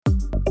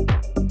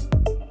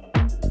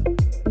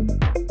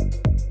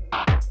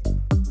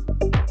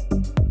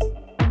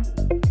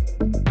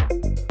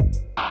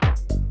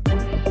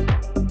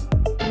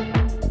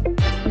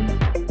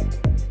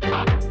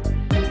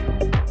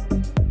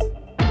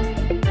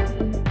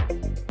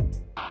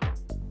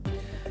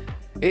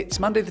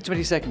It's Monday the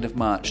 22nd of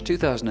March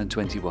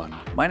 2021.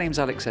 My name's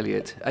Alex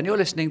Elliott and you're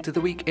listening to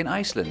The Week in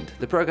Iceland,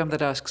 the programme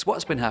that asks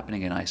what's been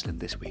happening in Iceland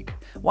this week,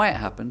 why it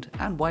happened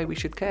and why we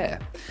should care.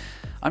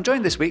 I'm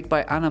joined this week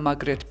by Anna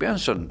Margrét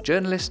Björnsson,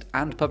 journalist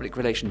and public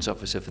relations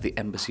officer for the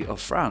Embassy of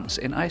France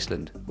in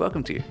Iceland.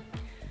 Welcome to you.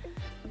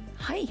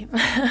 Hi,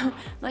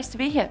 nice to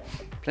be here.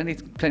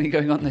 Plenty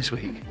going on this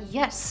week.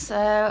 Yes,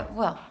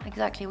 well,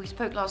 exactly. We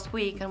spoke last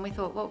week and we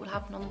thought what would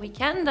happen on the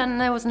weekend, and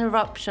there was an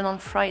eruption on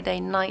Friday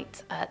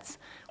night at,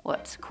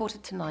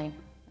 9:15.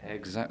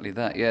 Exactly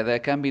that. Yeah, there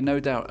can be no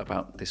doubt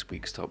about this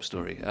week's top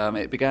story.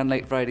 It began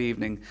late Friday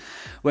evening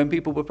when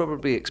people were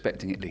probably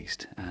expecting it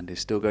least, and is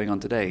still going on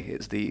today.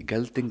 It's the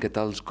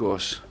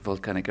Geldingadalsgos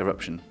volcanic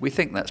eruption. We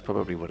think that's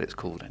probably what it's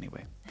called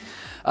anyway.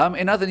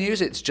 In other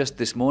news, it's just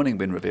this morning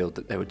been revealed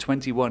that there were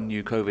 21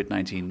 new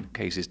COVID-19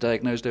 cases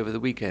diagnosed over the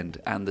weekend,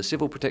 and the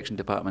Civil Protection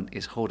Department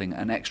is holding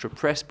an extra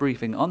press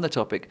briefing on the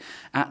topic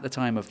at the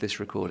time of this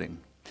recording.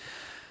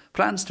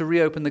 Plans to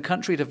reopen the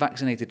country to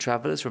vaccinated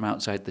travellers from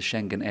outside the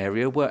Schengen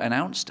area were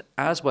announced,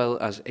 as well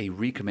as a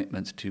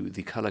recommitment to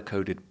the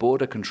colour-coded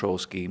border control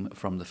scheme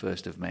from the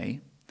 1st of May.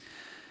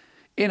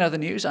 In other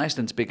news,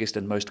 Iceland's biggest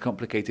and most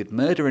complicated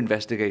murder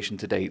investigation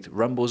to date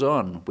rumbles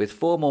on, with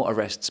 4 more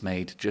arrests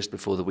made just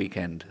before the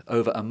weekend,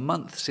 over a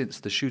month since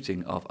the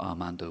shooting of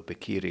Armando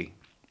Bekiri.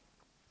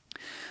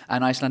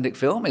 An Icelandic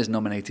film is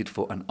nominated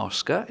for an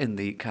Oscar in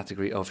the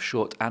category of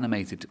short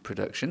animated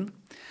production.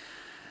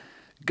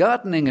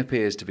 Gardening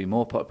appears to be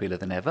more popular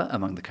than ever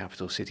among the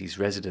capital city's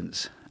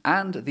residents,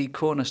 and the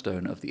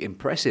cornerstone of the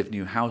impressive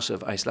new House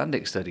of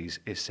Icelandic Studies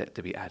is set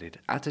to be added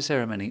at a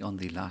ceremony on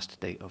the last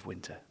day of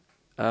winter.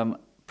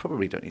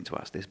 Probably don't need to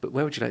ask this, but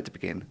where would you like to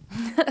begin?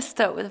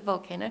 Start with a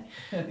volcano.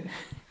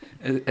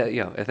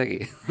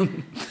 Thank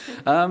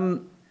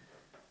you.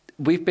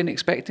 We've been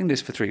expecting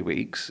this for 3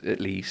 weeks,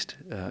 at least,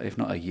 if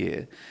not a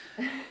year.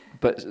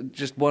 But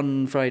just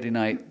one Friday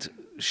night,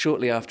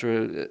 shortly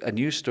after a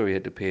news story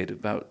had appeared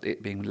about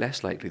it being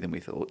less likely than we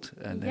thought,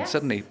 and then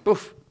suddenly,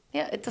 poof.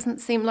 Yeah, it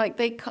doesn't seem like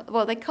they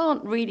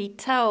can't really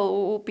tell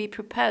or be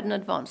prepared in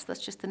advance.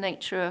 That's just the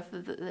nature of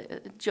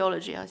the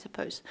geology, I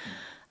suppose.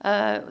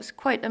 It was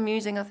quite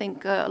amusing. I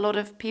think a lot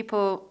of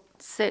people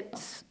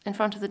sit in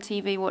front of the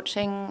TV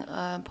watching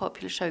a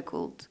popular show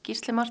called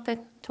Gísli Marteinn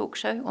talk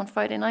show on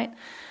Friday night.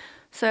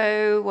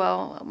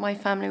 So, my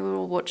family were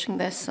all watching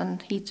this,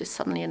 and he just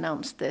suddenly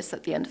announced this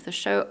at the end of the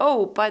show.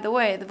 Oh, by the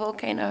way, the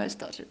volcano has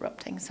started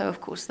erupting. So,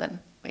 of course, then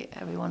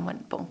everyone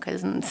went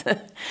bonkers and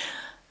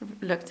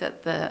looked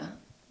at the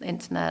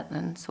internet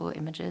and saw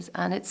images.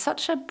 And it's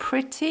such a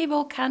pretty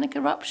volcanic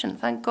eruption.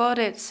 Thank God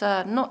it's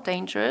not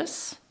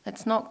dangerous.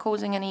 It's not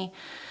causing any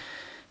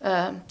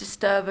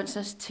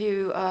disturbances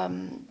to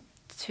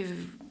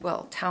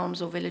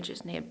towns or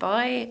villages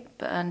nearby,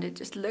 and it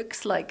just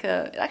looks like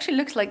it actually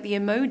looks like the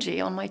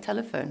emoji on my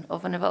telephone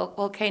of a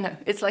volcano.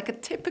 It's like a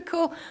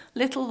typical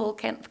little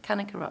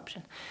volcanic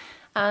eruption,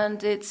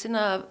 and it's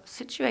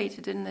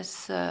situated in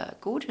this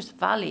gorgeous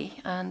valley,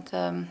 and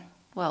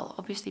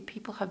obviously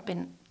people have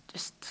been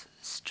just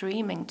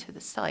streaming to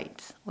the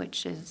site,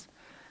 which is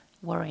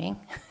worrying.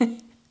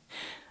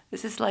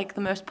 This is like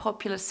the most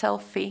popular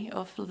selfie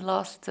of the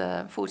last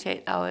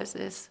 48 hours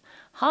is,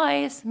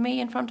 hi, it's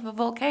me in front of a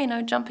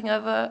volcano jumping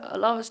over a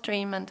lava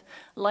stream and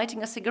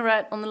lighting a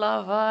cigarette on the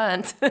lava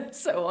and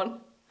so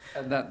on.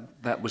 And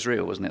that was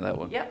real, wasn't it, that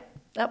one?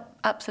 Yep,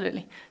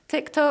 absolutely.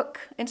 TikTok,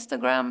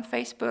 Instagram,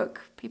 Facebook,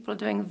 people are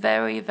doing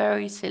very,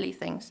 very silly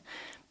things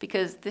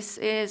because this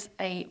is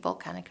a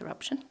volcanic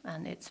eruption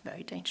and it's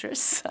very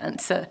dangerous and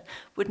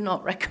would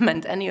not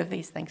recommend any of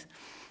these things.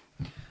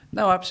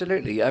 No,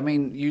 absolutely. I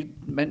mean, you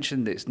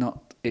mentioned it's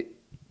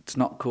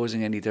not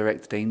causing any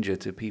direct danger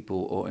to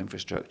people or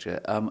infrastructure,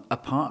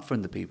 apart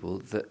from the people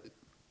that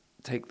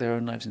take their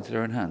own lives into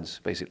their own hands,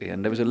 basically.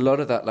 And there was a lot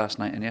of that last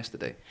night and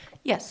yesterday.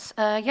 Yes.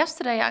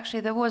 Yesterday,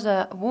 actually, there was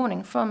a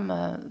warning from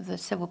the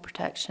Civil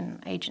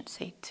Protection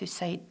Agency to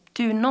say,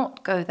 do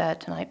not go there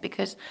tonight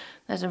because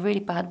there's a really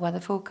bad weather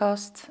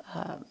forecast,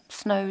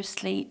 snow,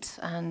 sleet,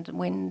 and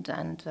wind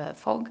and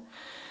fog.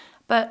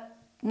 But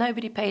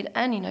nobody paid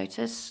any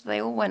notice. They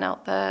all went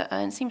out there,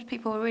 and it seems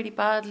people were really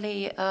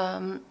badly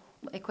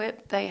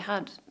equipped. They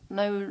had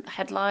no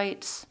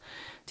headlights,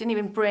 didn't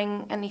even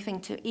bring anything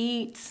to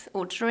eat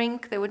or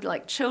drink. They were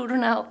like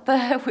children out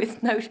there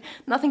with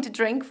nothing to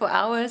drink for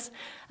hours.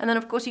 And then,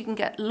 of course, you can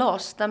get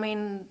lost. I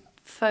mean,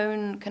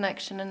 phone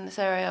connection in this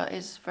area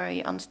is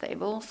very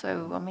unstable.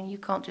 So, I mean, you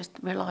can't just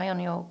rely on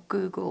your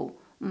Google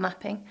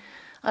mapping.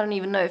 I don't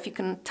even know if you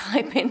can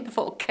type in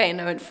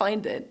volcano and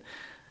find it.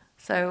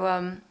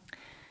 So,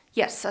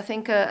 yes, I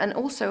think, and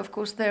also, of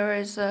course, there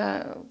is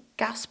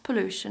gas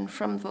pollution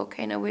from the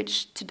volcano,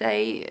 which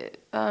today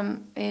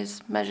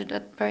is measured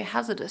at very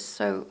hazardous.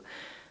 So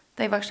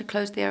they've actually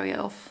closed the area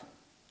off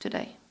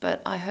today.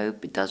 But I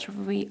hope it does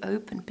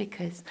reopen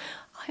because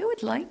I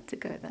would like to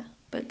go there.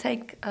 But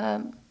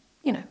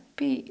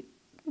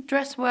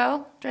dress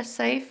well, dress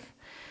safe,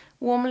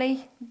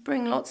 warmly,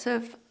 bring lots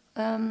of,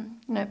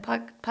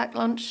 pack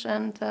lunch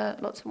and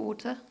lots of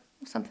water,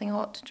 something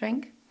hot to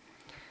drink.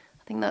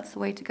 I think that's the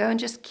way to go, and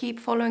just keep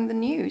following the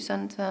news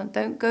and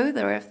don't go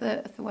there if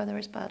the weather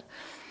is bad.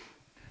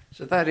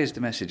 So that is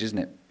the message, isn't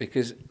it?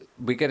 Because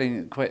we're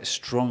getting quite a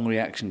strong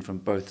reaction from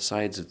both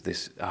sides of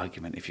this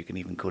argument, if you can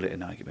even call it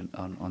an argument,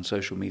 on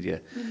social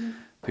media. Mm-hmm.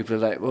 People are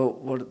like, well,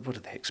 what do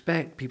they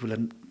expect?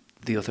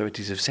 The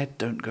authorities have said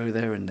don't go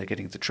there and they're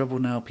getting into trouble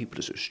now. People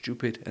are so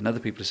stupid. And other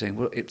people are saying,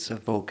 well, it's a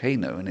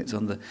volcano and it's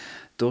on the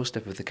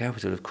doorstep of the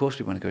capital. Of course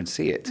we want to go and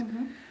see it.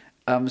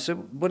 Mm-hmm. So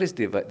what is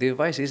the advice? The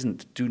advice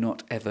isn't do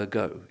not ever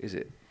go, is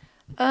it?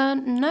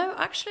 No,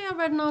 actually I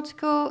read an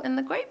article in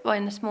the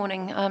Grapevine this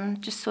morning.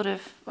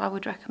 I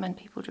would recommend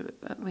people to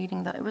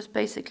reading that. It was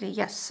basically,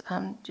 yes,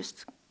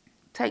 just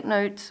take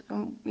note,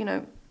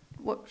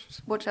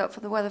 watch out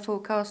for the weather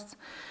forecasts.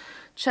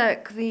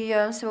 Check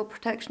the Civil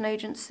Protection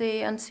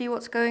Agency and see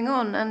what's going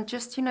on, and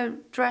just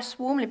dress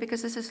warmly,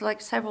 because this is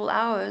like several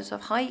hours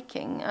of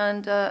hiking,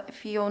 and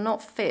if you're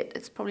not fit,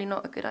 it's probably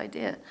not a good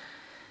idea.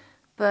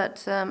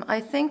 But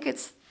I think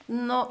it's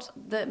not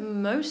the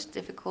most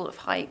difficult of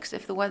hikes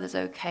if the weather's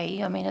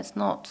okay. I mean, it's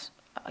not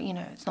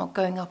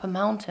going up a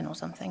mountain or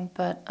something,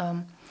 but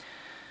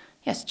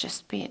yes,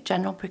 just be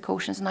general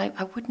precautions. And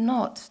I would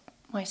not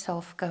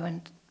myself go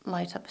and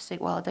light up a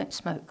cigarette. Well, I don't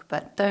smoke,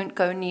 but don't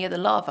go near the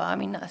lava. I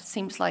mean, that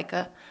seems like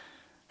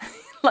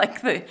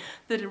like the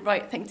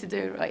right thing to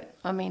do, right?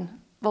 I mean,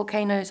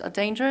 volcanoes are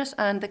dangerous,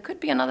 and there could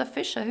be another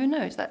fissure, who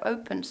knows, that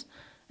opens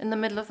in the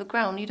middle of the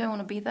ground. You don't want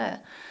to be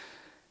there.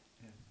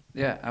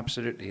 Yeah,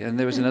 absolutely. And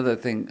there was another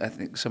thing. I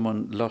think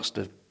someone lost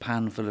a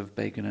pan full of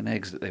bacon and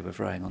eggs that they were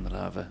frying on the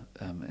lava,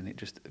 and it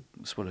just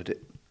swallowed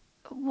it.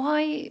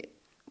 Why?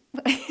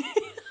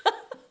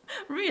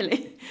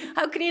 Really?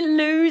 How can you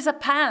lose a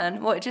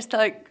pan? What, it just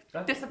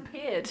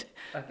disappeared?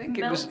 I think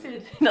melted it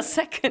was in a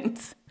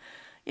second.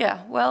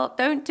 Yeah, well,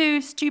 don't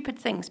do stupid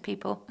things,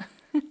 people.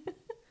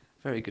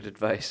 Very good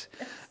advice.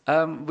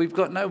 We've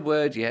got no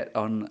word yet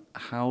on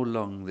how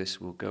long this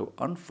will go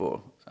on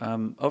for.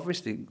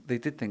 Obviously, they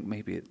did think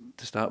maybe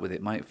to start with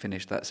it might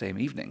finish that same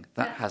evening.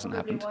 That hasn't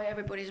happened. That's probably why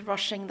everybody's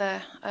rushing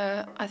there.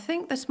 I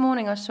think this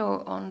morning I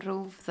saw on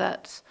RÚV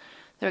that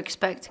they're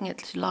expecting it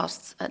to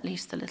last at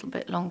least a little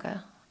bit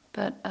longer.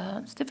 But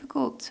it's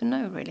difficult to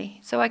know, really.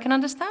 So I can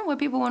understand why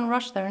people want to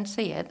rush there and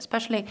see it,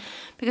 especially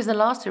because the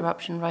last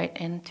eruption, right,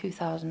 in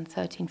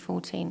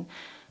 2013-14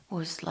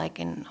 was like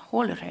in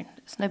Hålogaland.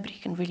 So nobody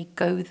can really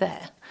go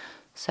there.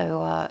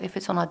 So if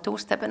it's on our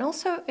doorstep, and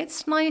also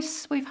it's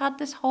nice, we've had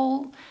this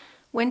whole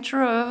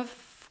winter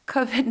of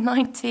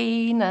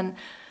COVID-19,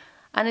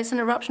 and it's an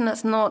eruption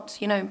that's not,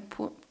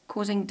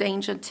 causing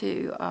danger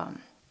to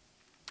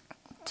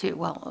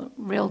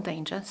real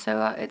danger.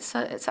 So it's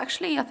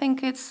actually, I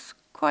think it's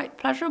quite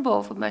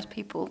pleasurable for most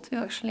people to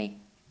actually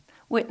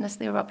witness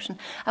the eruption.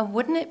 And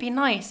wouldn't it be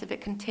nice if it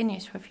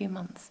continues for a few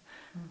months?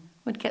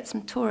 We'd get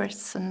some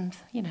tourists, and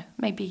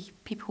maybe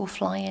people will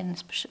fly in,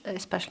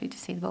 especially to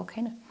see the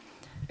volcano.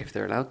 If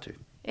they're allowed to.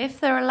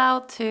 If they're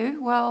allowed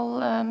to, well,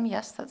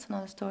 yes, that's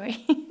another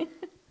story.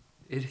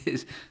 It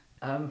is.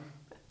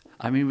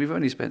 I mean, we've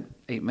only spent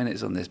 8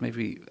 minutes on this.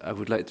 Maybe I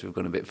would like to have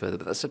gone a bit further,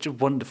 but that's such a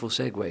wonderful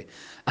segue.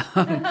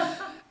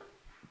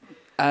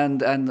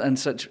 And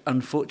such,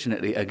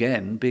 unfortunately,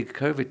 again, big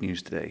COVID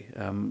news today.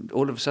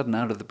 All of a sudden,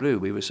 out of the blue,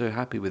 we were so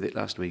happy with it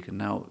last week, and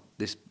now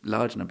this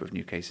large number of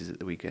new cases at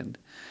the weekend,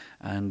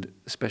 and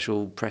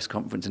special press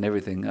conference and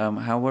everything.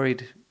 How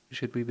worried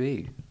should we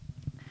be?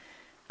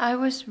 I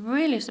was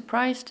really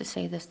surprised to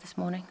see this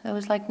morning. There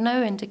was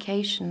no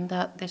indication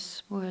that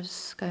this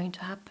was going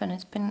to happen.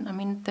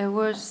 There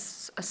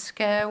was a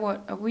scare,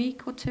 a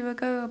week or two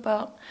ago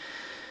about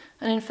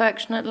an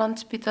infection at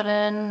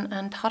Landspítalen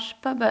and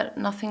Harpa, but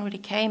nothing really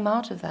came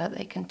out of that.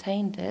 They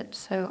contained it.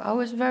 So I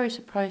was very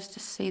surprised to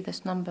see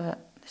this number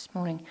this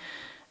morning.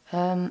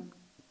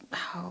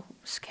 How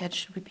scared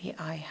should we be?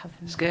 I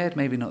haven't. Scared,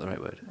 maybe not the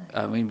right word. No.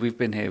 I mean, we've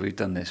been here, we've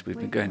done this, we've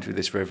been going through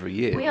this for over a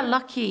year. We are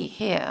lucky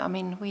here. I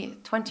mean,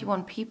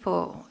 21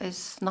 people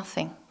is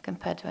nothing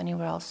compared to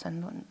anywhere else.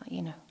 And,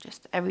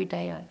 just every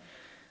day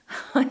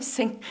I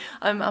think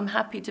I'm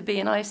happy to be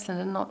in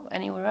Iceland and not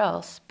anywhere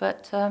else.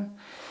 But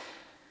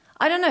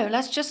I don't know,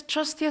 let's just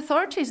trust the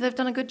authorities. They've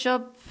done a good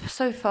job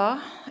so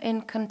far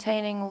in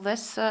containing all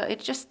this.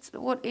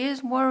 What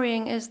is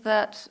worrying is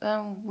that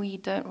we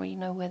don't really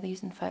know where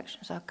these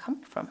infections are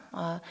coming from.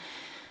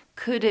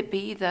 Could it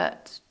be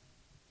that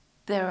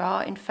there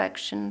are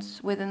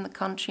infections within the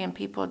country and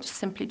people are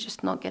simply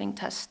not getting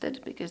tested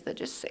because they're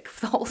just sick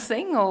of the whole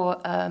thing? Or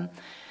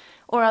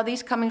are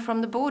these coming from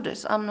the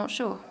borders? I'm not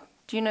sure.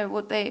 Do you know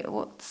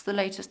what's the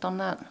latest on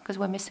that? Because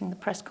we're missing the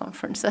press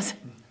conference as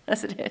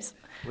it is.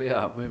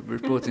 We're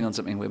reporting on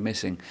something we're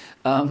missing.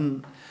 I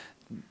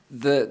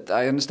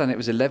understand it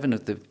was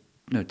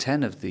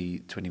 10 of the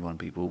 21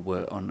 people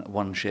were on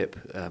one ship,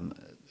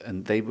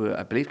 and they were,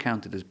 I believe,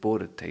 counted as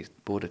border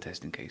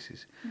testing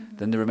cases. Mm-hmm.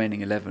 Then the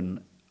remaining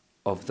 11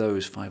 of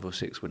those 5 or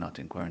 6 were not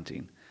in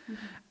quarantine.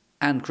 Mm-hmm.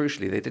 And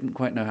crucially, they didn't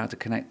quite know how to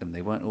connect them.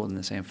 They weren't all in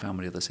the same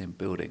family or the same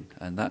building,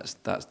 and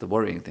that's the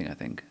worrying thing, I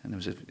think. And there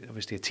was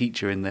obviously a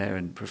teacher in there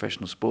and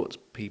professional sports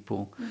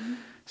people,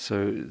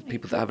 so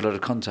people that have a lot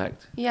of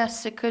contact.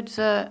 Yes, it could.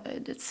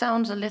 It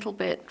sounds a little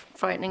bit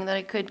frightening that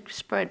it could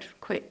spread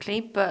quickly,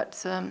 but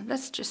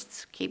let's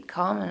just keep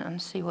calm and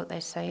see what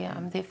they say.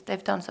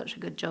 They've done such a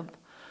good job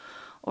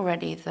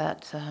already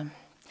that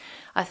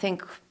I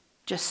think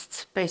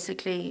just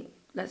basically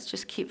let's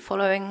just keep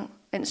following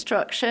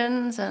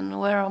instructions and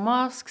wear our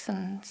masks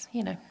and,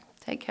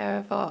 take care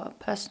of our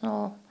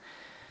personal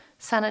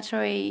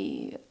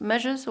sanitary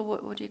measures, or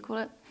what do you call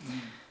it?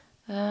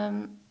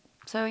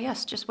 So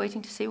yes, just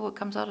waiting to see what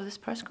comes out of this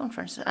press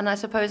conference. And I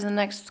suppose the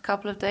next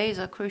couple of days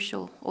are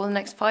crucial, or the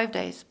next 5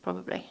 days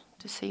probably,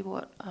 to see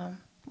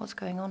what's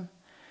going on.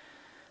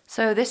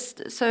 So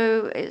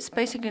it's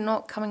basically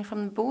not coming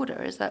from the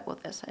border, is that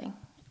what they're saying?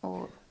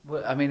 Or...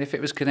 Well, I mean, if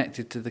it was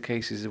connected to the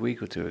cases a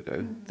week or two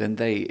ago, then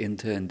they in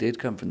turn did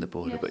come from the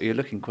border. Yes. But you're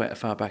looking quite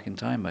far back in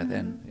time by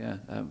then,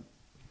 yeah.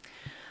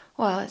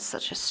 Well, it's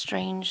such a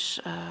strange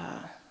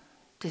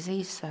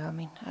disease, so I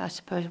mean, I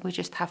suppose we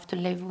just have to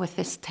live with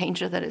this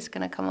danger that it's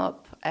going to come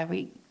up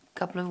every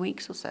couple of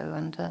weeks or so,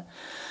 and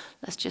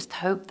let's just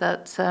hope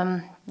that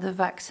the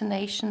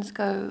vaccinations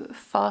go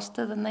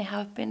faster than they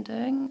have been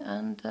doing,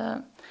 and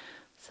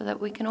so that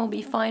we can all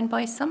be fine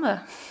by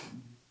summer.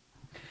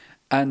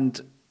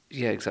 And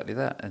yeah, exactly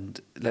that.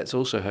 And let's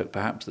also hope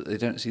perhaps that they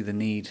don't see the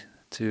need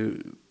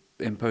to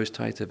impose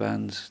tighter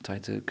bans,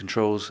 tighter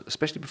controls,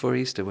 especially before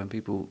Easter when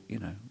people,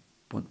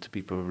 want to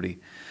be probably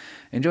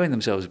enjoying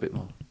themselves a bit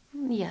more.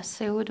 Yes,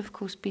 it would of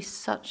course be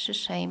such a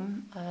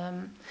shame.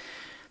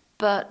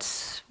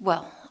 But,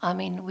 well, I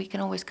mean, we can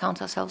always count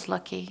ourselves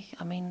lucky.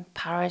 I mean,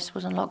 Paris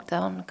was on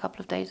lockdown a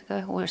couple of days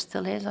ago, or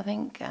still is, I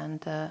think.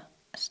 And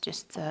let's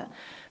just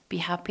be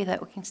happy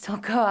that we can still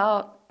go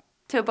out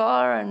to a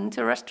bar and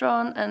to a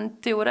restaurant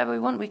and do whatever we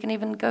want. We can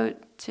even go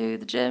to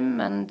the gym,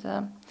 and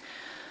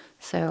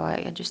so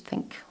I just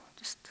think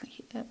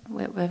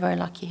we're very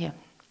lucky here.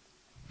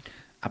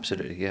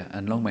 Absolutely, yeah,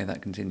 and long may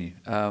that continue.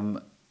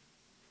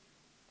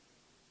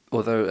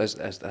 Although, as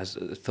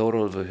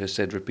Thorolfur has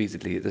said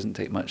repeatedly, it doesn't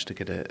take much to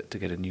get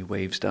a new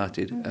wave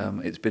started.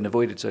 It's been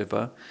avoided so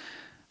far.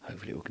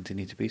 Hopefully, it will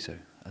continue to be so.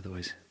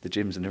 Otherwise, the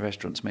gyms and the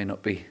restaurants may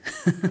not be.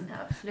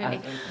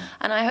 Absolutely,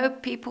 and I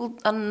hope people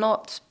are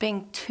not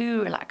being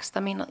too relaxed. I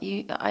mean,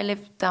 I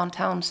live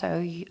downtown,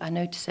 so I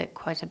notice it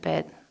quite a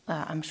bit.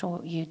 I'm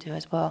sure you do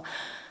as well.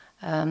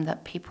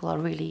 That people are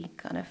really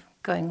kind of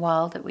going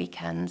wild at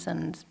weekends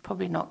and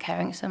probably not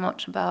caring so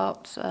much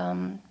about,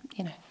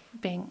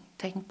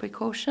 taking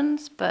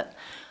precautions. But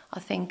I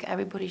think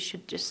everybody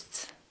should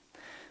just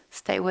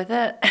stay with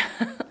it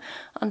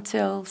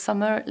until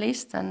summer at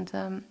least. And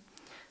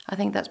I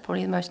think that's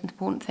probably the most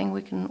important thing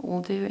we can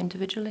all do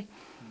individually.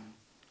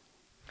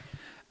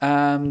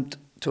 And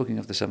talking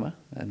of the summer,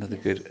 another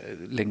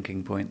good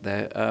linking point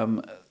there.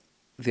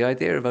 The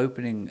idea of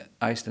opening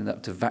Iceland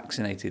up to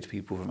vaccinated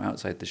people from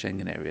outside the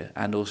Schengen area,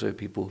 and also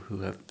people who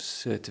have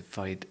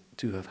certified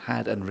to have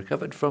had and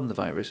recovered from the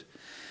virus,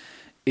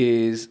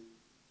 is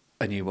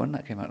a new one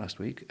that came out last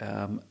week,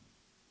 and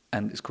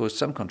it's caused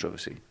some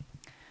controversy.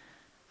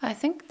 I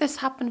think this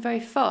happened very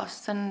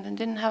fast and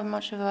didn't have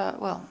much of a,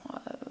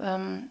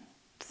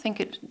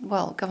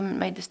 government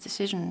made this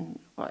decision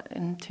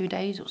in 2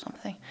 days or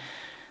something,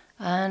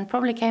 and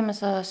probably came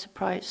as a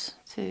surprise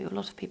to a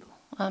lot of people.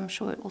 I'm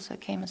sure it also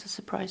came as a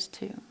surprise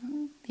to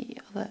the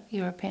other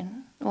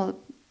European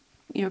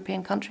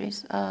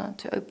countries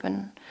to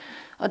open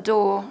a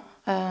door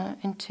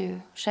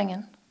into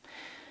Schengen.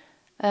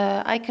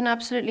 I can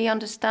absolutely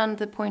understand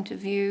the point of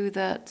view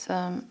that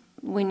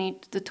we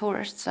need the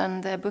tourists,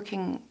 and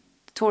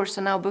tourists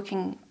are now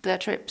booking their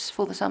trips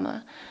for the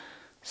summer.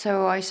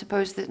 So I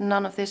suppose that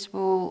none of this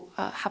will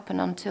happen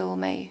until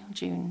May,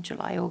 June,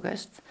 July,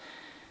 August.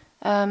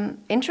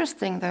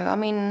 Interesting, though. I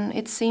mean,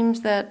 it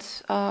seems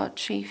that our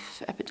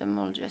chief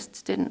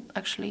epidemiologist didn't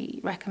actually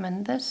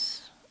recommend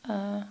this,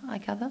 I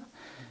gather.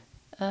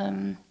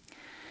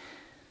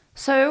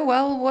 So,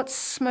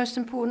 what's most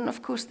important?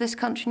 Of course, this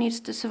country needs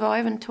to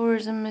survive, and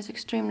tourism is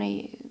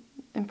extremely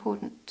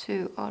important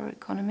to our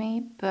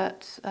economy,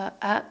 but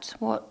at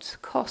what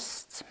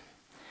cost?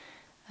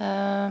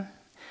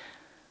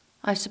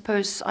 I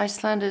suppose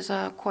Icelanders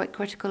are quite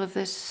critical of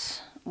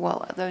this.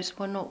 Well, those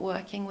who are not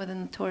working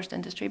within the tourist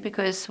industry,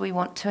 because we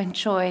want to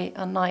enjoy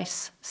a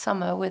nice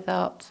summer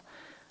without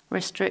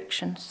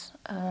restrictions.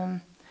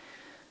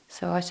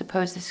 So I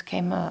suppose this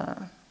came.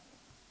 I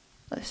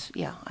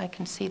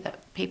can see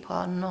that people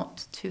are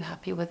not too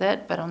happy with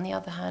it. But on the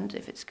other hand,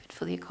 if it's good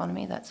for the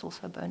economy, that's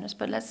also a bonus.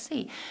 But let's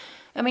see.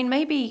 I mean,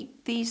 maybe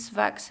these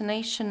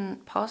vaccination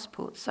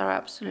passports are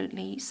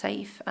absolutely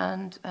safe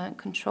and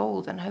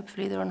controlled, and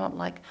hopefully there are not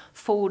like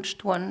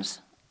forged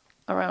ones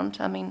around.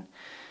 I mean,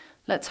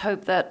 let's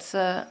hope that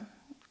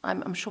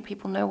I'm sure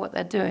people know what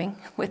they're doing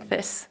with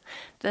this.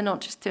 They're not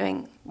just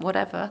doing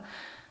whatever.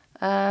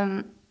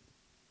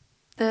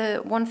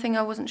 The one thing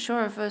I wasn't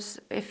sure of was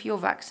if you're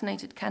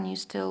vaccinated, can you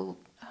still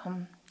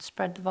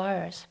spread the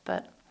virus?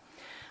 But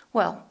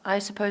Well, I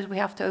suppose we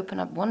have to open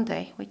up one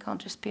day. We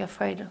can't just be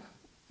afraid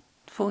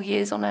for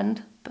years on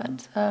end.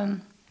 But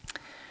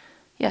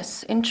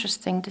yes,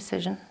 interesting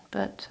decision,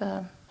 but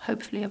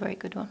hopefully a very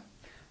good one.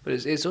 But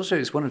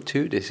it's one of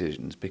two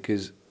decisions,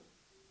 because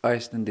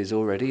Iceland is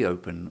already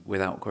open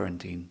without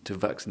quarantine to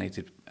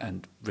vaccinated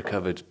and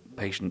recovered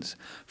patients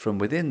from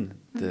within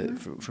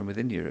from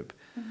within Europe.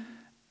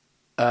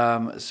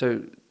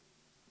 So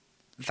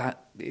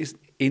that is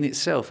in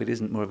itself, it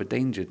isn't more of a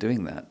danger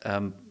doing that.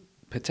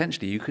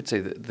 Potentially, you could say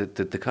that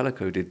the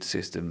colour-coded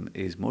system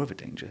is more of a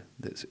danger.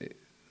 That's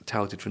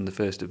touted from the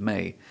 1st of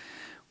May,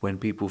 when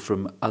people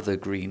from other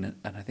green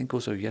and I think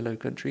also yellow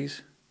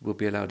countries will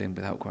be allowed in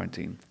without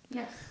quarantine.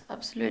 Yes,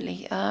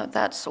 absolutely.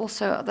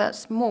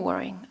 That's more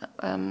worrying,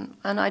 and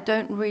I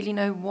don't really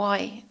know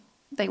why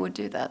they would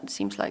do that. It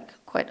seems like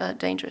quite a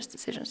dangerous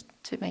decision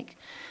to make.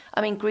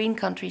 I mean, green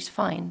countries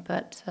fine,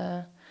 but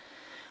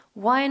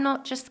why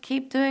not just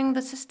keep doing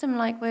the system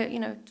like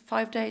we're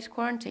 5 days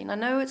quarantine? I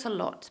know it's a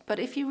lot, but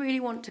if you really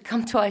want to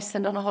come to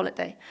Iceland on a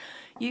holiday,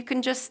 you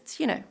can just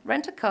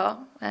rent a car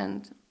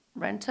and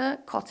rent a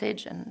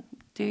cottage and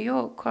do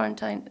your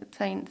quarantine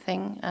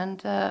thing,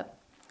 and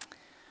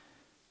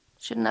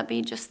shouldn't that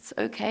be just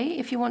okay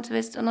if you want to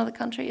visit another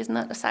country? Isn't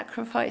that a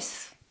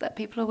sacrifice that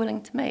people are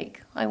willing to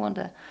make? I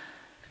wonder.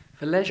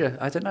 For leisure,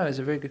 I don't know. It's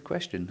a very good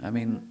question. I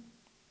mean,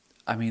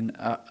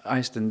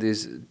 Iceland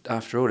is,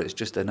 after all, it's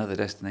just another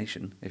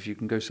destination. If you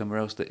can go somewhere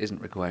else that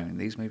isn't requiring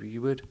these, maybe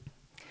you would.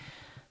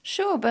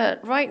 Sure,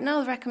 but right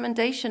now the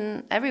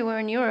recommendation everywhere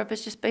in Europe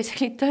is just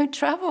basically don't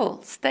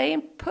travel, stay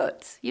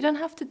put. You don't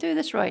have to do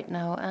this right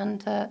now.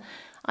 And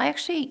I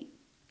actually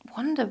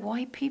wonder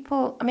why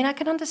people, I mean, I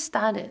can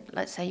understand it.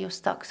 Let's say you're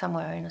stuck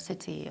somewhere in a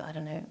city, I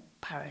don't know,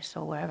 Paris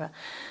or wherever,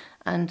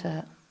 and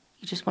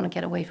you just want to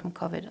get away from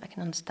COVID. I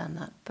can understand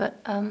that.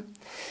 But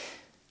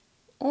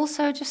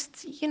also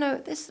just,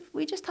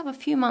 we just have a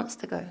few months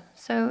to go.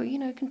 So, you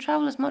can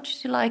travel as much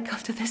as you like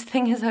after this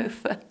thing is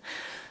over.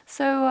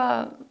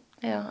 So,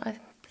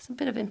 there's a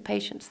bit of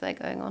impatience there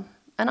going on.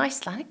 And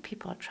Icelandic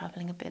people are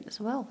traveling a bit as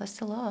well. They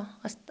still are.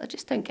 I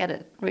just don't get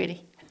it,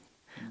 really.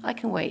 I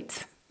can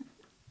wait.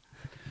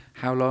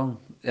 How long?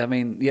 I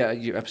mean, yeah,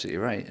 you're absolutely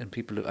right. And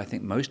I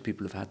think most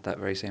people have had that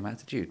very same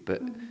attitude.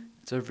 But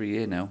it's over a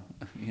year now,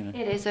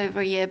 It is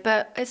over a year,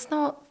 but it's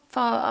not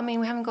far. I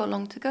mean, we haven't got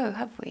long to go,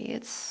 have we?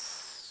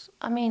 Let's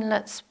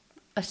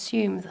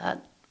assume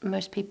that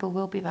most people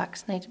will be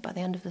vaccinated by the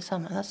end of the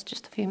summer. That's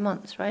just a few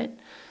months, right?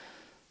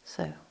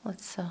 So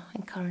let's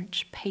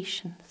encourage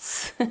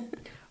patience.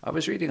 I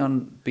was reading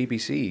on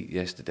BBC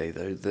yesterday,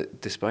 though,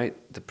 that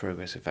despite the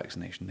progress of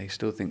vaccination, they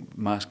still think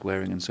mask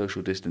wearing and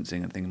social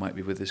distancing and things might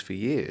be with us for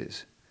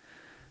years.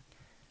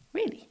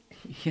 Really?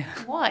 Yeah.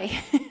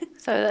 Why?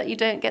 So that you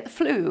don't get the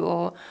flu,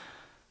 or?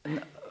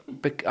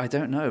 But I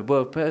don't know.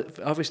 Well,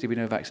 obviously we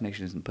know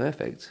vaccination isn't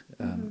perfect.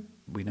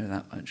 We know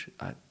that much.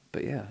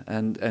 But yeah,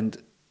 and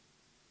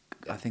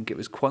I think it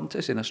was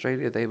Qantas in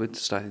Australia. They were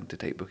starting to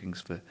take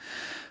bookings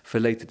for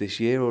later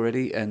this year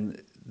already,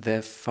 and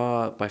they're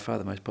by far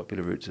the most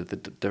popular routes are the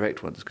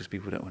direct ones, because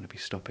people don't want to be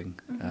stopping,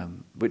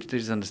 which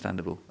is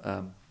understandable.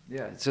 So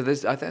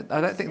I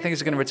don't think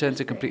things are going to return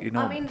to completely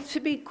normal. I mean, to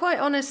be quite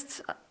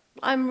honest,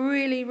 I'm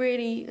really,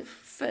 really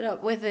fed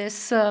up with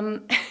this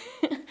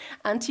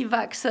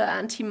anti-vaxxer,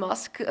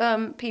 anti-mask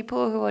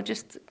people who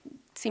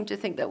seem to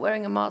think that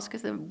wearing a mask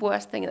is the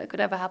worst thing that could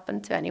ever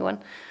happen to anyone.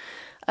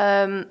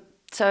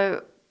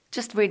 So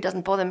just really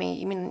doesn't bother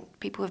me. I mean,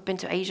 people who've been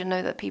to Asia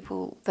know that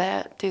people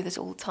there do this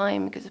all the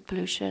time because of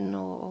pollution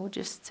or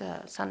just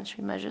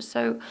sanitary measures.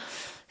 So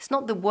it's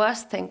not the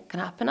worst thing that can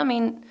happen. I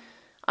mean,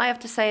 I have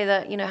to say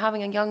that,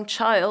 having a young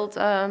child,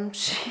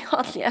 she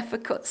hardly ever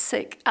got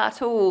sick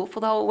at all for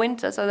the whole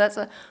winter. So that's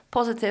a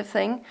positive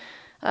thing.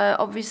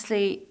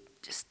 Obviously,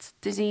 just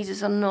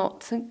diseases are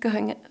not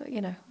going,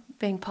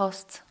 being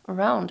passed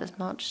around as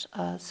much.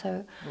 Well,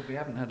 we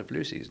haven't had a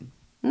flu season.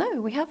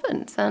 No, we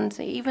haven't. And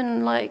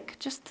even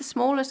just the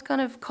smallest kind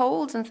of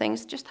colds and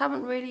things just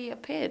haven't really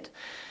appeared.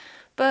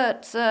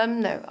 But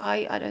no,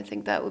 I don't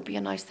think that would be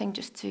a nice thing,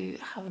 just to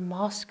have a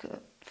mask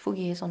for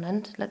years on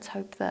end. Let's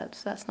hope that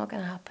that's not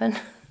going to happen.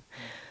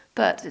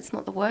 But it's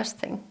not the worst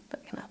thing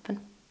that can happen.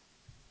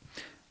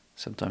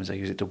 Sometimes I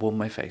use it to warm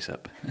my face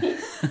up.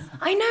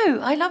 I know,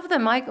 I love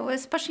them.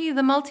 Especially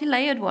the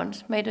multi-layered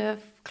ones made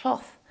of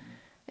cloth.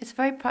 It's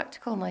very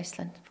practical in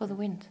Iceland for the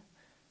wind.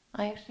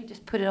 I actually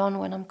just put it on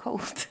when I'm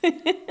cold.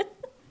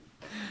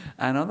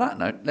 And on that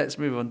note, let's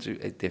move on to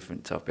a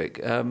different topic.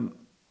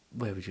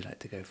 Where would you like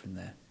to go from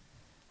there?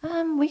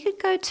 We could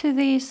go to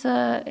these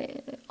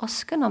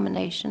Oscar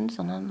nominations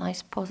on a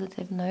nice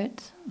positive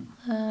note.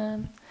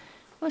 It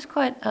was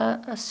quite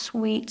a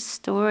sweet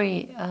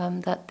story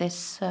that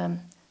this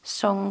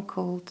song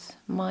called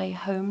My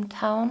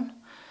Hometown,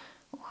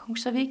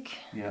 Húsavík,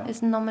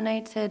 is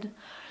nominated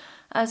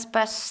as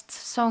best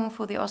song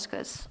for the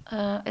Oscars.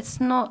 It's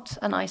not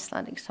an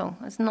Icelandic song.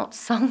 It's not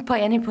sung by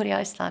anybody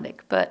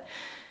Icelandic, but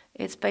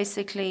it's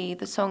basically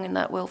the song in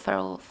that Will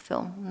Ferrell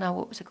film. Now,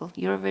 what was it called?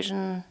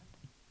 Eurovision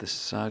the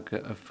Saga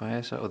of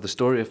Fire Saga, or the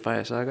Story of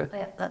Fire Saga.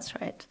 Yeah, that's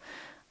right.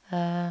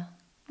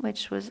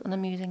 Which was an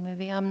amusing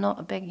movie. I'm not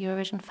a big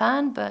Eurovision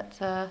fan, but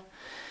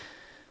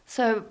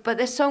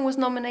this song was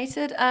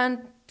nominated, and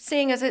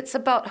seeing as it's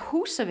about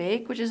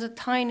Húsavík, which is a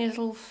tiny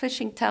little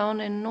fishing town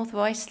in north of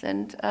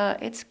Iceland,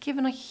 it's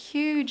given a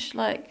huge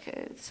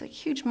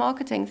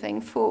marketing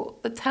thing for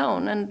the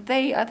town, and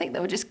I think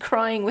they were just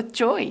crying with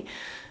joy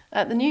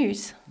at the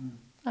news.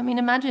 I mean,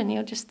 imagine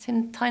you're just in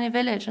a tiny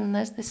village and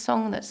there's this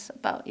song that's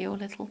about your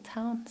little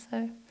town.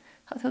 So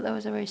I thought that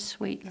was a very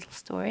sweet little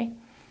story.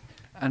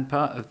 And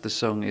part of the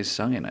song is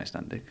sung in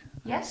Icelandic.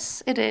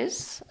 Yes, it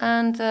is.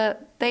 And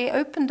they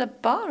opened a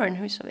bar in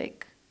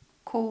Húsavík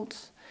called,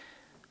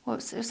 it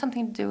was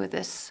something to do with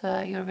this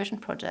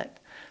Eurovision project.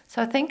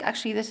 So I think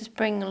actually this is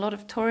bringing a lot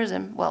of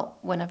tourism, well,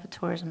 whenever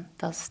tourism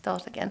does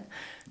start again,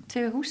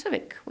 to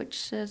Húsavík,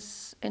 which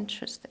is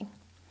interesting.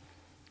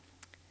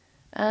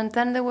 And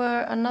then there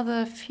were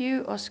another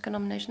few Oscar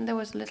nominations. There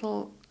was a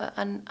little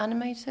an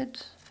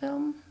animated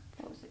film.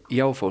 What was it called?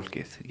 Já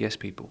fólkið, Yes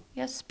People.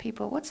 Yes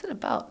People. What's it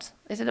about?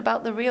 Is it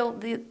about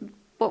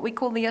what we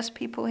call the Yes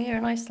People here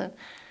in Iceland?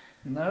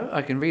 No,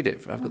 I can read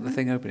it. I've got the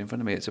thing open in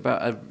front of me. It's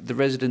about the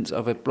residents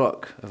of an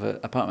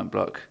apartment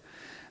block,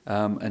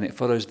 and it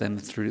follows them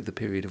through the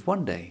period of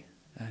one day.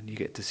 And you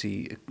get to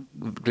see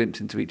a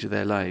glimpse into each of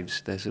their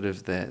lives, their sort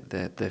of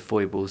their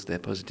foibles, their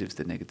positives,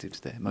 their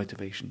negatives, their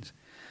motivations.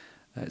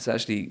 It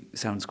actually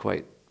sounds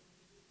quite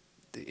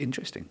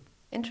interesting.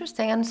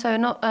 Interesting, and so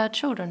not a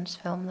children's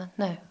film then?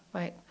 No,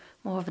 right.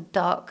 More of a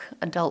dark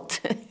adult.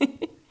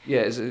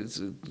 Yeah,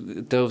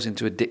 it delves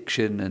into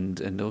addiction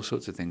and all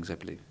sorts of things, I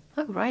believe.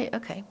 Oh, right,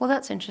 okay. Well,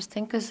 that's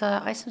interesting, because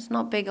Iceland's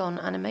not big on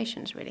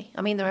animations, really.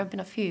 I mean, there have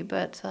been a few,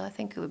 but I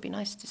think it would be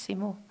nice to see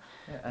more.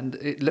 Yeah, and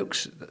it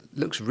looks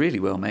really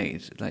well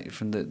made, like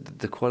from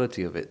the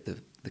quality of it,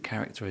 the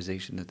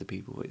characterization of the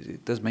people.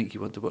 It does make you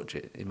want to watch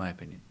it, in my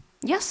opinion.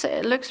 Yes,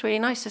 it looks really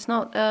nice. It's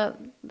not.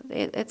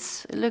 It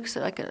looks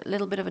like a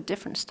little bit of a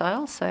different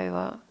style,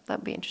 so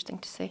that'd be interesting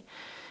to see.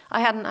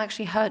 I hadn't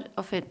actually heard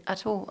of it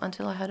at all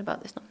until I heard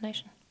about this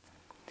nomination.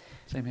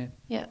 Same here.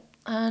 Yeah,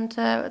 and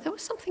there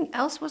was something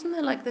else, wasn't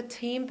there? Like the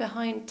team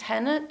behind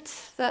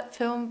Tenet, that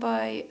film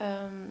by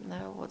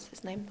what's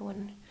his name? The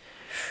one.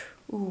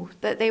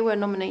 That they were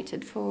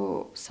nominated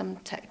for some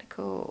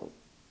technical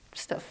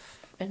stuff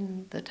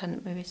in the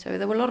Tenet movie. So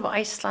there were a lot of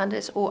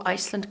Icelanders or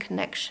Iceland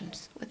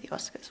connections with the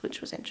Oscars,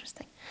 which was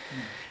interesting,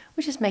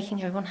 which is making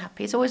everyone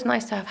happy. It's always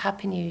nice to have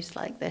happy news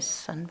like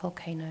this and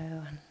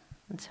Volcano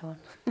and so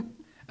on.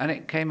 And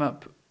it came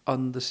up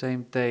on the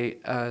same day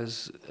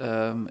as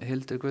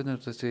Hildur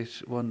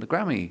Guðnadóttir won the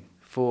Grammy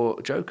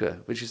for Joker,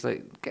 which is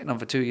like getting on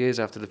for 2 years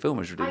after the film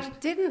was released.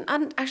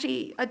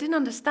 I didn't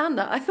understand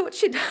that. I thought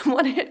she'd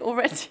won it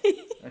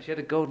already. She had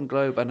a Golden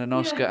Globe and an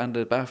Oscar and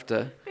a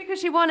BAFTA. Because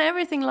she won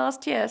everything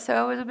last year, so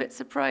I was a bit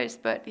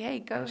surprised. But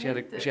hey, go. She had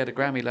a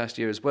Grammy last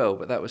year as well,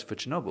 but that was for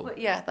Chernobyl. Well,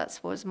 yeah, that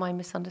was my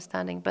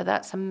misunderstanding. But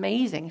that's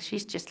amazing.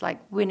 She's just like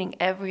winning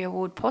every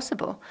award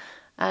possible,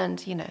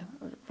 and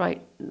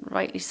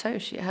rightly so.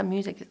 Her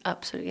music is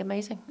absolutely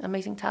amazing,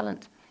 amazing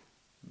talent.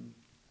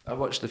 I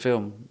watched the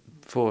film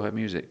for her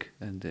music,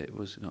 and it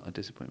was not a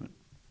disappointment.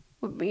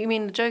 You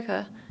mean the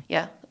Joker?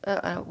 Yeah,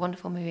 a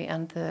wonderful movie,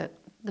 and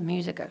the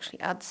music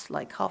actually adds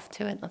like half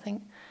to it, I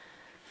think.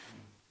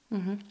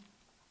 Mm-hmm.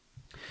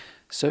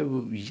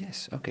 So,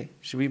 yes, okay.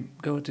 Should we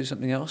go and do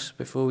something else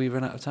before we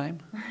run out of time?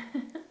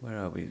 Where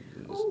are we?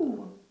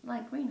 Ooh,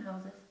 like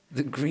greenhouses.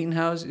 The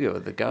greenhouse,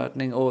 the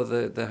gardening, or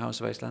the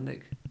House of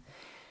Icelandic?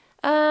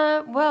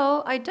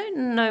 Well, I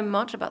don't know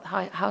much about the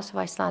House of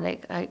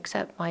Icelandic,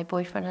 except my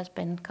boyfriend has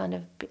been kind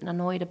of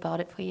annoyed about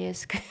it for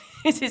years,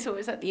 because he's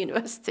always at the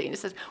university and he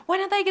says, when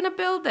are they going to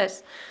build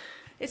this?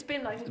 It's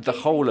been like the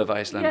whole of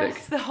Icelandic.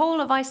 Yes, the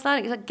whole of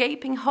Icelandic. It's a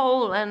gaping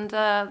hole, and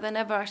they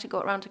never actually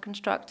got around to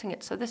constructing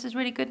it. So this is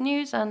really good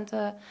news. And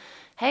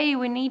hey,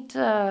 we need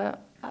a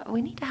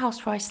house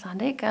for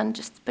Icelandic, and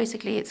just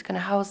basically it's going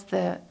to house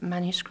the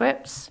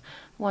manuscripts,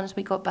 ones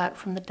we got back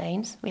from the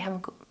Danes. We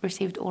haven't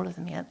received all of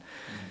them yet.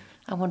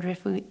 I wonder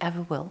if we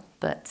ever will.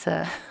 But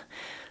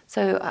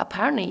so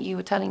apparently, you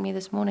were telling me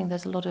this morning,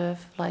 there's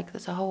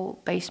a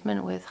whole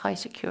basement with high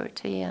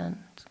security and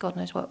God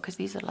knows what, because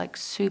these are like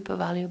super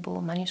valuable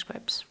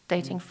manuscripts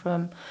dating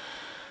from,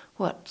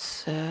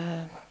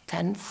 10th,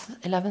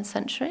 11th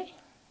century?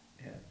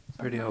 Yeah,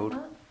 pretty old.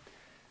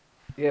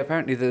 Yeah,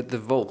 apparently the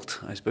vault,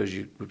 I suppose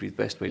would be the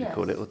best way to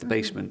call it, or the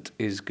basement,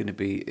 is going to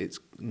be, it's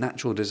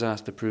natural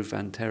disaster proof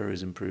and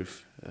terrorism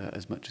proof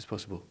as much as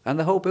possible. And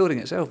the whole building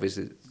itself is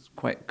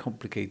quite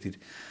complicated.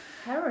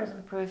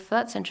 Terrorism proof,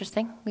 that's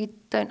interesting. We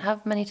don't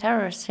have many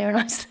terrorists here in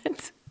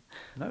Iceland.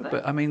 No,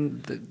 but I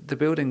mean, the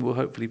building will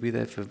hopefully be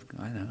there for,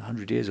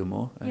 100 years or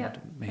more. And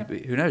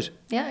maybe, who knows?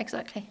 Yeah,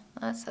 exactly.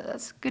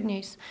 That's good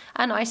news.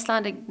 And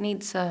Icelandic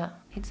needs a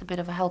bit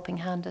of a helping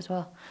hand as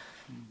well.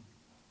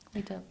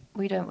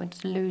 We don't want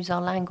to lose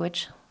our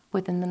language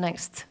within the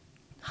next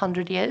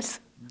 100 years.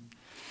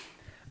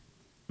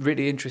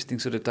 Really interesting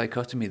sort of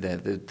dichotomy there.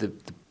 The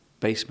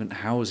basement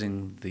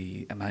housing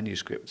the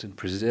manuscripts and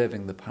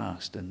preserving the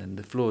past, and then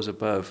the floors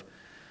above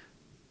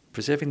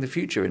preserving the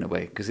future in a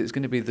way, because it's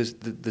going to be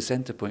the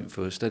centre point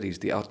for studies.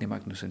 The Árni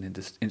Magnússon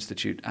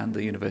Institute and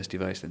the University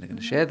of Iceland are going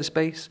to share the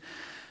space,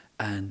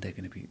 and they're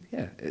going to be,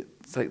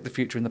 it's like the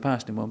future and the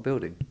past in one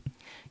building.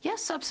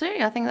 Yes,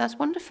 absolutely. I think that's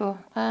wonderful.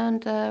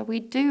 And we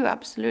do,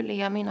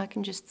 absolutely. I mean, I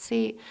can just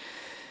see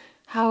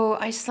how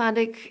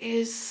Icelandic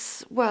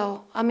is,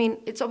 well, I mean,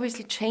 it's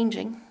obviously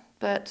changing,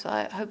 but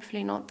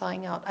hopefully not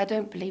dying out. I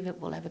don't believe it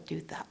will ever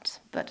do that.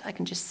 But I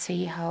can just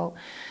see how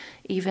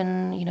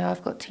even,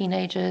 I've got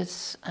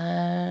teenagers,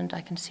 and I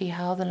can see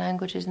how the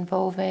language is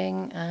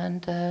evolving.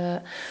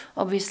 And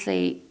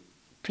obviously,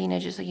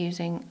 teenagers are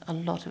using a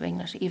lot of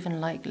English,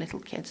 even like little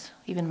kids.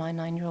 Even my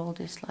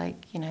 9-year-old is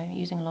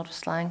using a lot of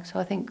slang. So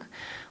I think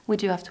we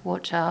do have to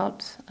watch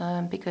out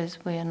because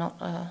we're not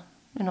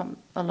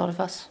a lot of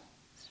us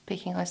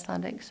speaking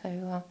Icelandic.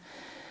 So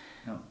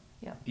No.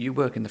 Yeah. You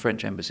work in the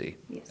French embassy,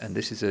 yes. And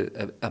this is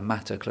a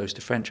matter close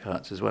to French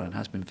hearts as well, and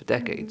has been for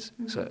decades.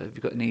 Mm-hmm. So have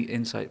you got any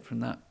insight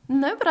from that?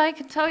 No, but I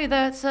can tell you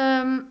that,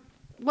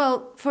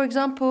 for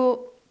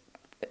example,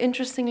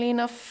 interestingly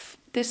enough,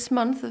 this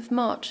month of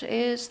March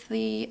is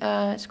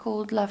it's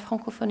called La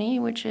Francophonie,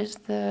 which is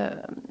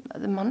the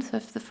month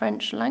of the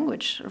French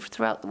language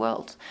throughout the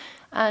world,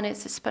 and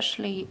it's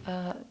especially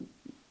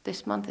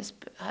this month is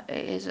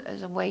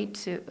as a way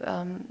to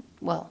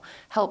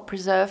help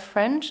preserve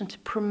French and to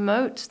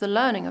promote the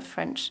learning of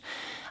French,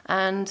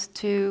 and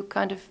to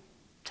kind of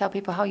tell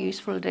people how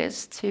useful it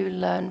is to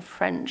learn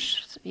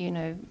French,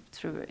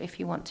 through if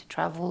you want to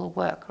travel or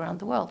work around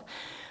the world.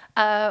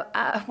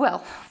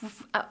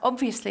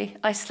 Obviously,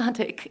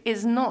 Icelandic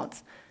is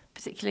not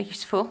particularly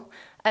useful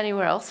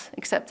anywhere else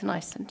except in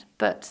Iceland,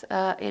 but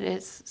it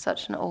is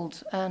such an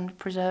old and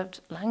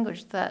preserved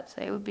language that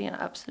it would be an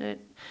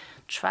absolute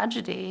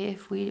tragedy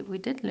if we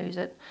did lose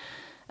it.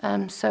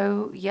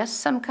 So yes,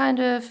 some kind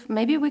of,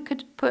 maybe we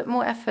could put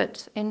more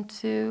effort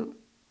into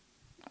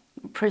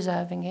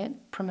preserving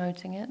it,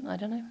 promoting it, I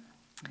don't know.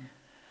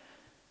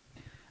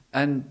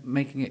 And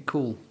making it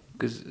cool.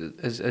 Because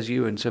as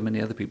you and so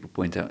many other people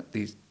point out,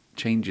 these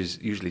changes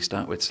usually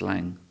start with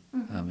slang.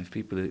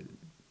 Mm-hmm.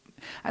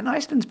 And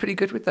Iceland's pretty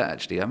good with that,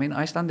 actually. I mean,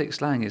 Icelandic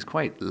slang is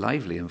quite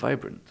lively and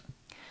vibrant.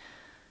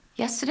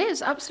 Yes, it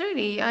is,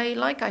 absolutely. I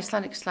like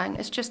Icelandic slang.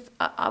 It's just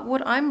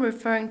what I'm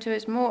referring to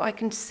is more, I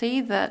can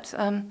see that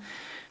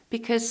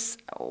because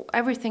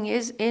everything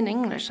is in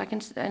English. I can,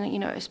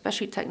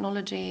 especially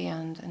technology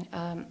and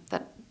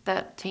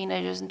that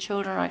teenagers and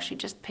children are actually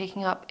just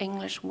picking up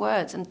English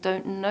words and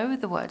don't know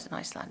the words in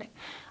Icelandic.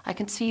 I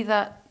can see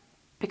that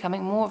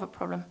becoming more of a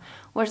problem.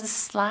 Whereas the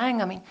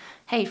slang, I mean,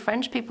 hey,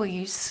 French people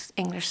use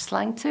English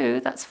slang too,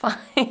 that's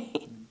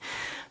fine.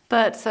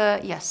 But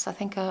yes, I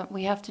think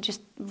we have to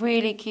just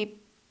really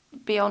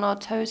be on our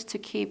toes to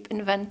keep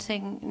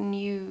inventing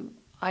new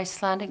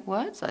Icelandic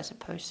words, I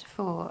suppose,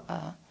 for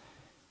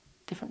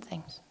different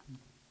things,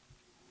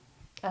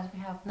 as we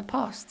have in the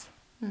past.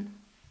 Mm.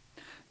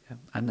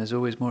 And there's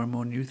always more and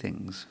more new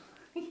things,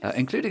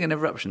 including an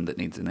eruption that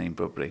needs a name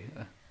probably.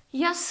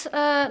 Yes,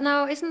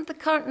 now isn't the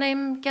current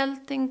name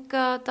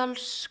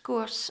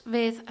Geldingadalsgos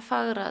við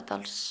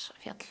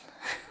Fagradalsfjall?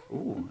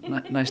 Ooh,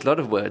 nice lot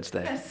of words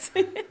there. Yes,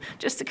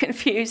 just to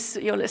confuse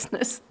your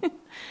listeners.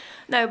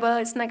 No,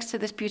 but it's next to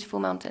this beautiful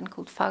mountain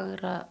called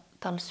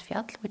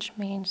Fagradalsfjall, which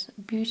means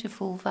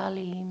beautiful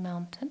valley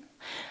mountain.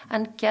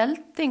 And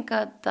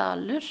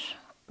Geldingadalur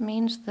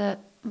means the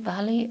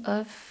valley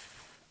of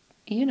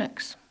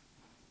eunuchs.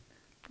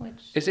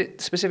 Is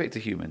it specific to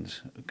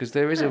humans? Because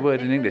there is a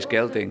word in English,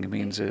 gelding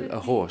means a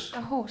horse.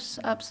 A horse,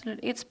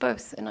 absolutely. It's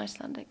both in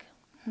Icelandic.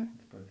 Mm-hmm.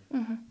 It's both.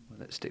 Mm-hmm. Well,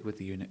 let's stick with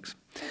the eunuchs.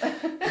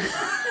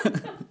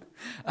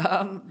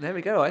 There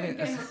we go. I think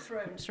Game of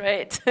Thrones,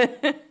 right?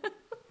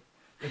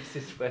 This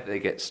is where they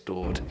get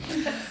stored.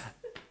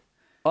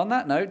 On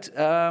that note,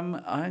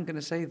 I'm going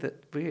to say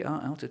that we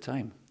are out of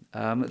time.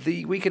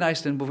 The Week in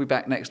Iceland will be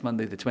back next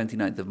Monday, the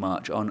 29th of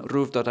March on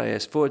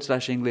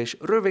ruv.is/English,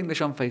 RÚV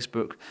English on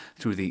Facebook,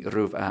 through the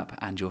RÚV app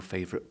and your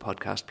favourite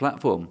podcast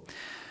platform.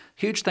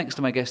 Huge thanks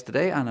to my guest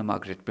today, Anna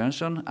Margrét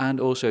Björnsson, and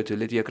also to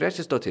Lydía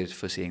Grétarsdóttir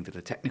for seeing to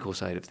the technical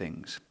side of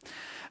things.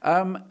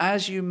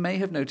 As you may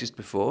have noticed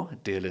before,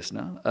 dear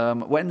listener,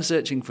 when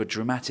searching for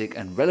dramatic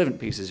and relevant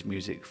pieces of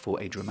music for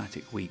a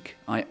dramatic week,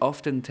 I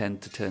often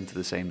tend to turn to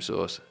the same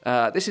source.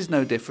 This is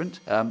no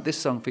different. This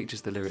song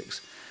features the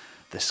lyrics: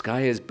 "The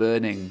sky is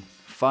burning,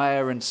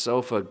 fire and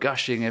sulphur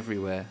gushing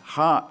everywhere,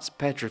 hearts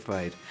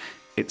petrified.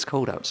 It's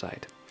cold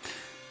outside."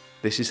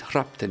 This is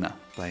Hrafntinna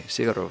by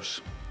Sigur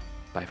Rós.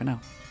 Bye for now.